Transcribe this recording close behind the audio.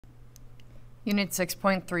Unit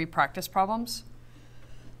 6.3 Practice Problems.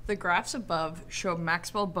 The graphs above show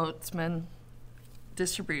Maxwell-Boltzmann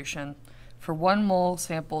distribution for 1 mole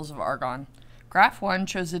samples of argon. Graph 1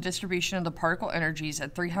 shows the distribution of the particle energies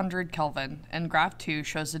at 300 Kelvin, and graph 2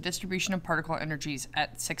 shows the distribution of particle energies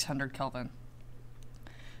at 600 Kelvin.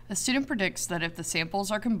 A student predicts that if the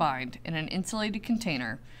samples are combined in an insulated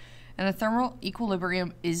container and a thermal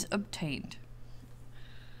equilibrium is obtained,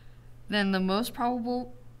 then the most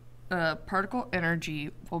probable particle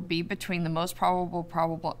energy will be between the most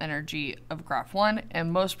probable energy of graph 1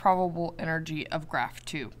 and most probable energy of graph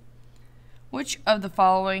 2. Which of the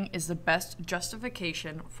following is the best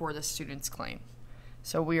justification for the student's claim?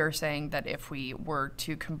 So we are saying that if we were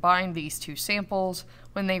to combine these two samples,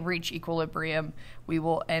 when they reach equilibrium, we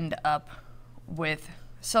will end up with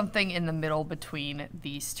something in the middle between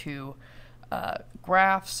these two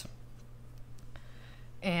graphs.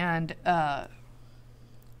 And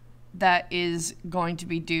that is going to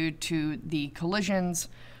be due to the collisions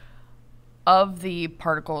of the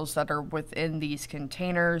particles that are within these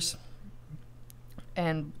containers,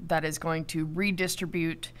 and that is going to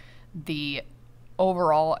redistribute the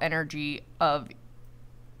overall energy of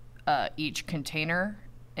each container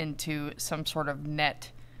into some sort of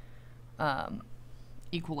net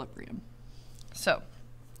equilibrium. So,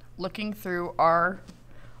 looking through our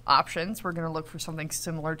options, we're going to look for something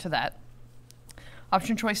similar to that.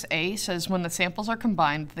 Option choice A says when the samples are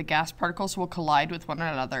combined, the gas particles will collide with one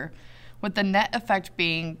another, with the net effect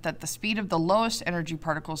being that the speed of the lowest energy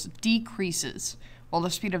particles decreases, while the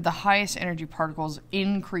speed of the highest energy particles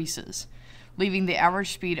increases, leaving the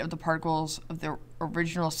average speed of the particles of the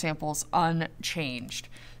original samples unchanged.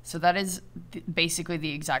 So that is basically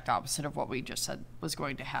the exact opposite of what we just said was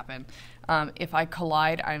going to happen. If I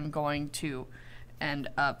collide, I'm going to end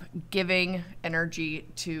up giving energy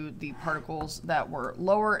to the particles that were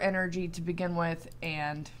lower energy to begin with,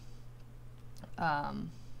 and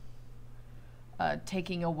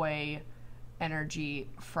taking away energy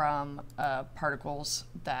from particles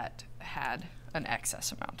that had an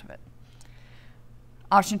excess amount of it.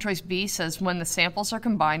 Option choice B says when the samples are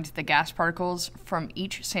combined, the gas particles from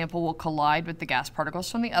each sample will collide with the gas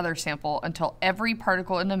particles from the other sample until every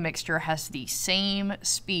particle in the mixture has the same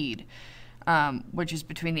speed, which is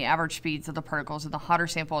between the average speeds of the particles in the hotter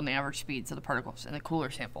sample and the average speeds of the particles in the cooler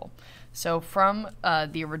sample. So from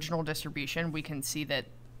the original distribution, we can see that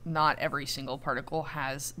not every single particle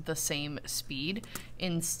has the same speed.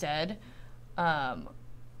 Instead,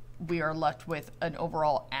 we are left with an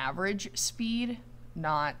overall average speed,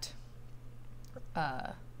 not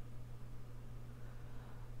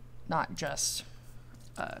just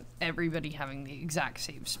everybody having the exact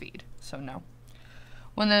same speed. So no.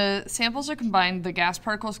 When the samples are combined, the gas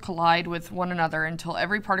particles collide with one another until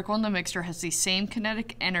every particle in the mixture has the same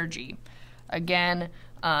kinetic energy. Again,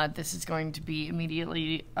 this is going to be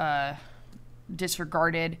immediately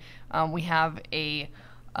disregarded. We have a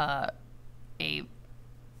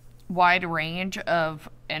wide range of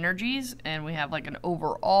energies, and we have like an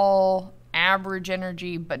overall average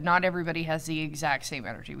energy, but not everybody has the exact same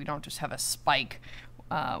energy. We don't just have a spike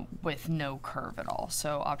with no curve at all.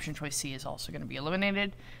 So option choice C is also going to be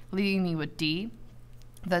eliminated, leaving me with D,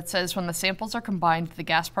 that says when the samples are combined, the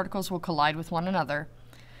gas particles will collide with one another,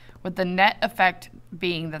 with the net effect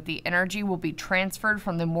being that the energy will be transferred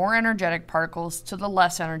from the more energetic particles to the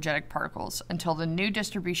less energetic particles until the new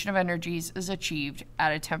distribution of energies is achieved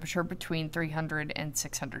at a temperature between 300 and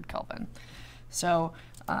 600 Kelvin. So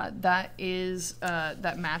that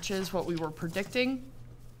matches what we were predicting,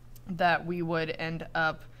 that we would end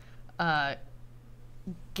up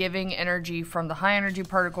giving energy from the high energy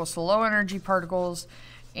particles to low energy particles,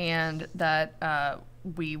 and that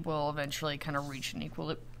we will eventually kind of reach an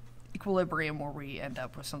equilibrium where we end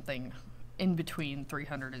up with something in between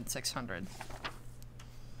 300 and 600.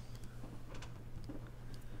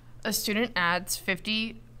 A student adds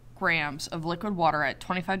 50 grams of liquid water at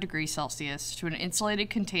 25 degrees Celsius to an insulated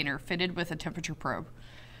container fitted with a temperature probe.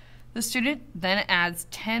 The student then adds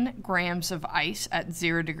 10 grams of ice at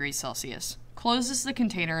 0 degrees Celsius, closes the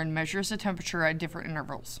container, and measures the temperature at different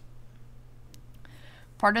intervals.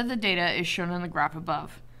 Part of the data is shown in the graph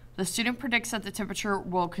above. The student predicts that the temperature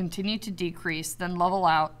will continue to decrease, then level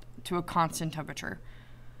out to a constant temperature.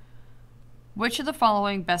 Which of the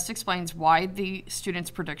following best explains why the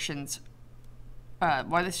student's prediction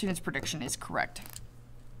is correct?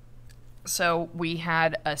 So we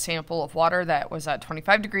had a sample of water that was at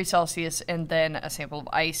 25 degrees Celsius, and then a sample of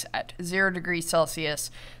ice at 0 degrees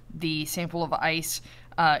Celsius. The sample of ice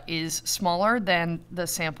is smaller than the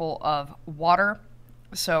sample of water,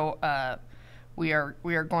 so we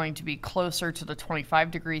are going to be closer to the 25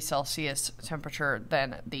 degrees Celsius temperature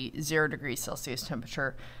than the 0 degrees Celsius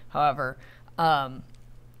temperature. However,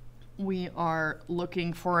 we are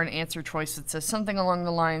looking for an answer choice that says something along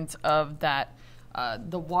the lines of that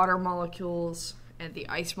the water molecules and the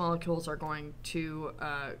ice molecules are going to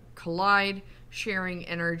collide, sharing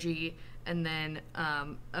energy, and then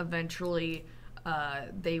eventually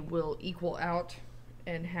they will equal out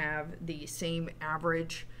and have the same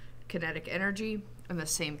average kinetic energy and the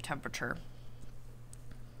same temperature.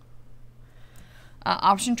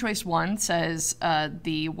 Option choice 1 says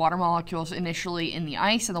the water molecules initially in the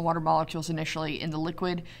ice and the water molecules initially in the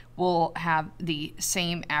liquid will have the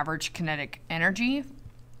same average kinetic energy.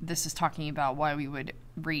 This is talking about why we would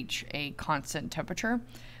reach a constant temperature.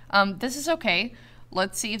 This is okay.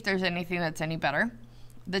 Let's see if there's anything that's any better.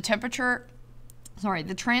 The transfer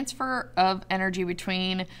of energy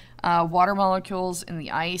between water molecules in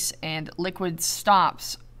the ice and liquid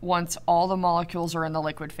stops once all the molecules are in the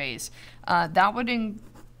liquid phase. That would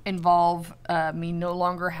involve me no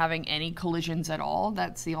longer having any collisions at all.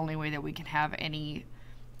 That's the only way that we can have any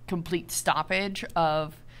complete stoppage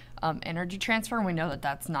of energy transfer, and we know that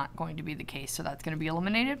that's not going to be the case, so that's going to be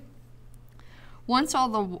eliminated. Once all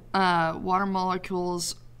the water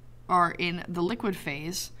molecules are in the liquid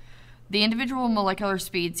phase, the individual molecular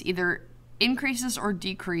speeds either increases or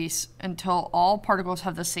decrease until all particles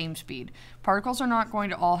have the same speed. Particles are not going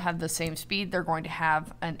to all have the same speed. They're going to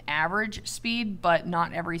have an average speed, but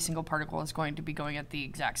not every single particle is going to be going at the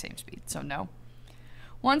exact same speed, so no.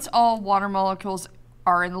 Once all water molecules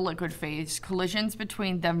are in the liquid phase, collisions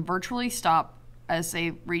between them virtually stop as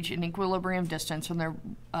they reach an equilibrium distance from their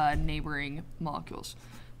neighboring molecules.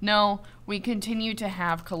 No, we continue to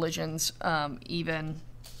have collisions even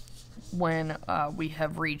when we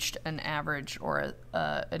have reached an average or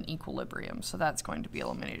an equilibrium. So that's going to be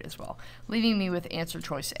eliminated as well, leaving me with answer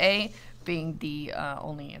choice A being the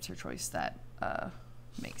only answer choice that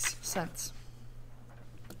makes sense.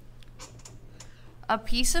 A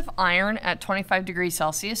piece of iron at 25 degrees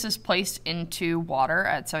Celsius is placed into water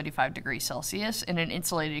at 75 degrees Celsius in an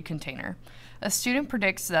insulated container. A student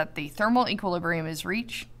predicts that the thermal equilibrium is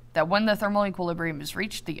reached, that when the thermal equilibrium is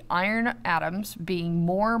reached, the iron atoms, being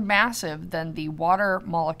more massive than the water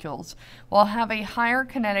molecules, will have a higher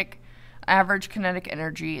average kinetic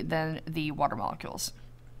energy than the water molecules.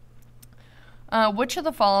 Which of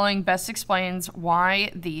the following best explains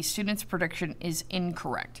why the student's prediction is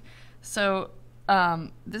incorrect? So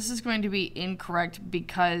this is going to be incorrect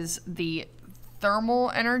because the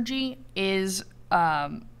thermal energy is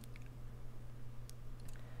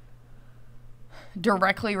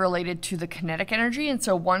directly related to the kinetic energy, and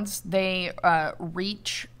so once they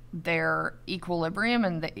reach their equilibrium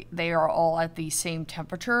and they are all at the same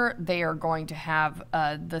temperature, they are going to have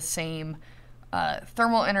the same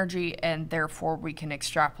thermal energy, and therefore we can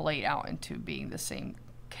extrapolate out into being the same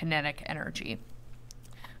kinetic energy.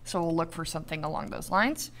 So we'll look for something along those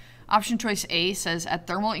lines. Option choice A says at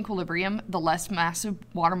thermal equilibrium, the less massive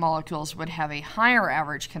water molecules would have a higher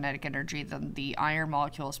average kinetic energy than the iron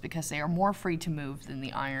molecules because they are more free to move than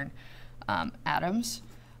the iron atoms.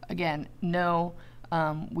 Again, no,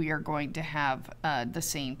 we are going to have the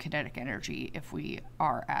same kinetic energy if we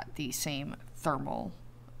are at the same thermal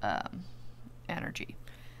energy.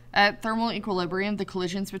 At thermal equilibrium, the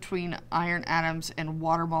collisions between iron atoms and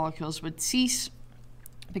water molecules would cease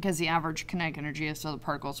because the average kinetic energy of the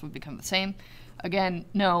particles would become the same. Again,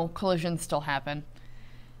 no, collisions still happen.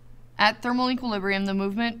 At thermal equilibrium, the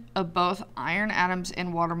movement of both iron atoms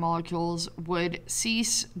and water molecules would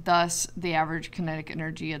cease, thus the average kinetic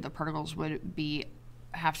energy of the particles would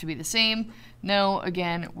have to be the same. No,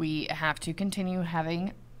 again, we have to continue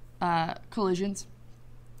having collisions.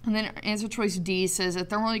 And then answer choice D says at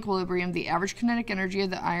thermal equilibrium, the average kinetic energy of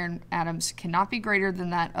the iron atoms cannot be greater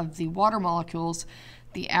than that of the water molecules.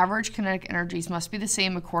 The average kinetic energies must be the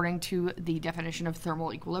same according to the definition of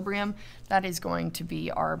thermal equilibrium. That is going to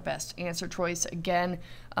be our best answer choice. Again,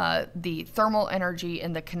 the thermal energy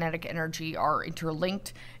and the kinetic energy are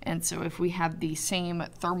interlinked, and so if we have the same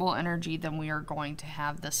thermal energy, then we are going to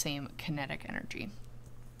have the same kinetic energy.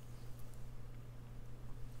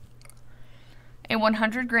 A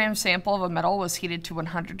 100-gram sample of a metal was heated to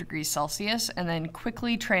 100 degrees Celsius and then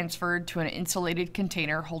quickly transferred to an insulated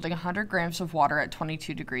container holding 100 grams of water at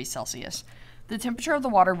 22 degrees Celsius. The temperature of the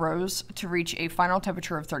water rose to reach a final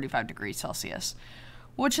temperature of 35 degrees Celsius.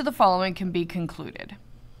 Which of the following can be concluded?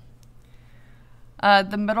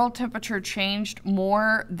 The metal temperature changed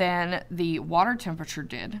more than the water temperature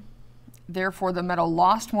did. Therefore, the metal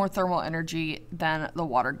lost more thermal energy than the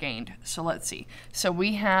water gained. So let's see. So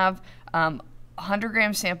we have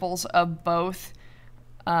 100-gram samples of both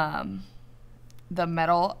the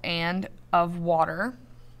metal and of water.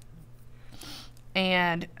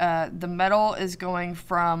 And the metal is going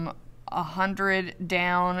from 100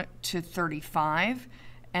 down to 35.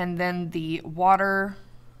 And then the water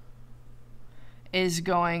is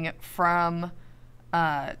going from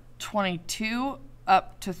 22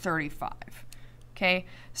 up to 35. Okay,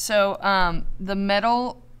 so the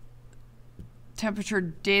metal temperature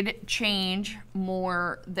did change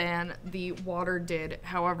more than the water did.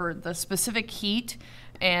 However, the specific heat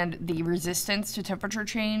and the resistance to temperature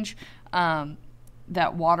change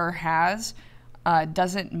that water has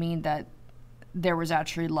doesn't mean that there was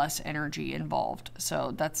actually less energy involved.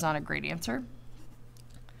 So that's not a great answer.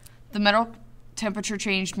 The metal temperature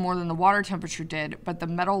changed more than the water temperature did, but the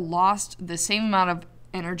metal lost the same amount of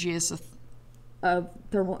energy of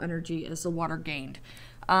thermal energy as the water gained.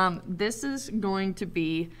 This is going to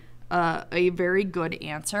be a very good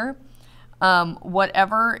answer.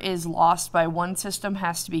 Whatever is lost by one system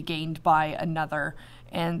has to be gained by another.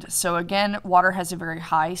 And so again, water has a very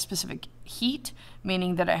high specific heat,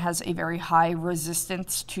 meaning that it has a very high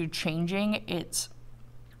resistance to changing its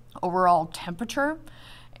overall temperature.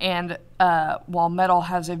 And while metal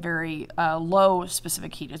has a very low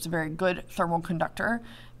specific heat, it's a very good thermal conductor,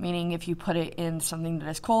 meaning if you put it in something that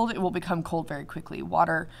is cold, it will become cold very quickly.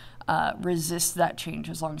 Water resists that change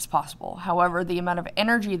as long as possible. However, the amount of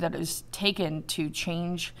energy that is taken to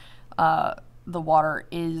change the water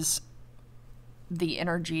is the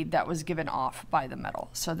energy that was given off by the metal.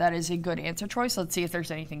 So that is a good answer choice. Let's see if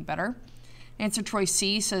there's anything better. Answer choice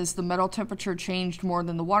C says the metal temperature changed more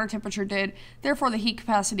than the water temperature did. Therefore, the heat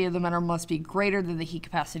capacity of the metal must be greater than the heat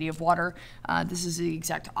capacity of water. This is the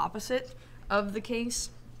exact opposite of the case.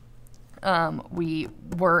 We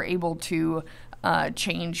were able to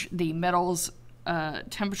change the metal's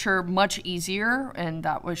temperature much easier, and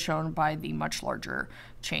that was shown by the much larger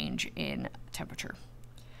change in temperature.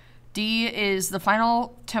 D is the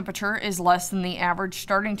final temperature is less than the average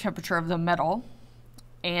starting temperature of the metal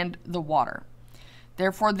and the water.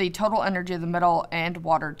 Therefore, the total energy of the metal and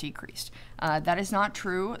water decreased. That is not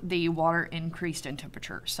true. The water increased in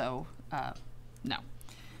temperature, so no.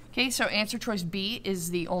 Okay, so answer choice B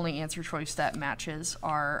is the only answer choice that matches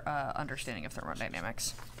our understanding of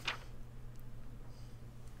thermodynamics.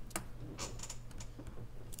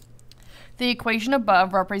 The equation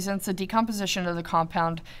above represents the decomposition of the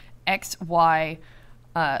compound XY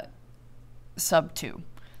sub 2.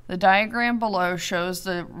 The diagram below shows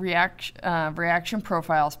the reaction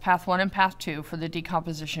profiles, path 1 and path 2, for the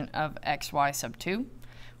decomposition of XY sub 2.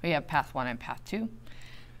 We have path 1 and path 2.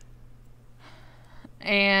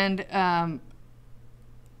 And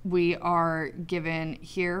we are given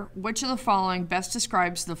here, which of the following best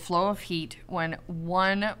describes the flow of heat when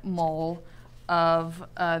 1 mole of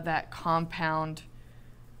that compound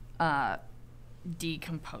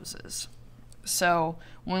decomposes. So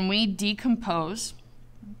when we decompose,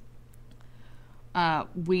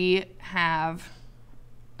 we have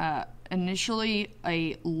initially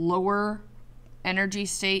a lower energy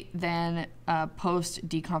state than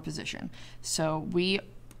post-decomposition. So we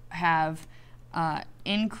have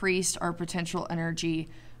increased our potential energy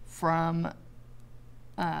from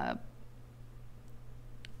our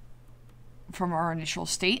initial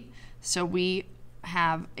state. So we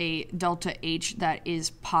have a delta H that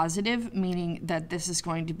is positive, meaning that this is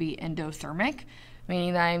going to be endothermic,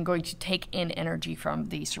 meaning that I am going to take in energy from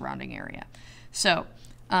the surrounding area. So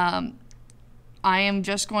I am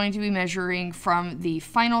just going to be measuring from the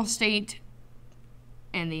final state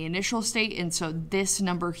and the initial state, and so this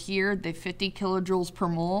number here, the 50 kilojoules per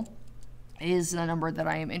mole, is the number that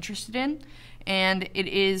I am interested in, and it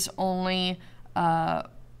is only 1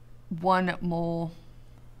 mole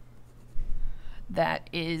that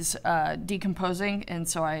is decomposing, and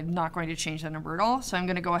so I'm not going to change that number at all. So I'm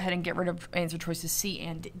going to go ahead and get rid of answer choices C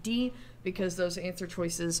and D, because those answer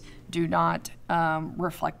choices do not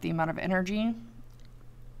reflect the amount of energy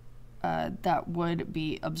that would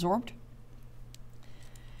be absorbed.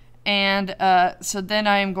 And so then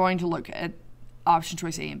I am going to look at option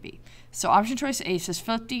choice A and B. So option choice A says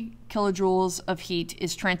 50 kilojoules of heat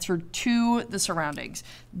is transferred to the surroundings.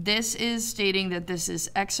 This is stating that this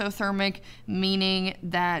is exothermic, meaning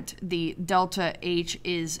that the delta H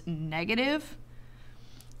is negative.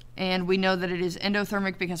 And we know that it is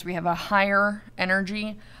endothermic because we have a higher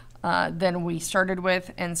energy than we started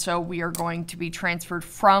with. And so we are going to be transferred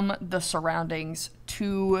from the surroundings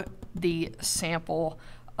to the sample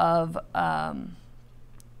of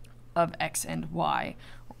X and Y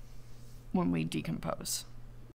when we decompose.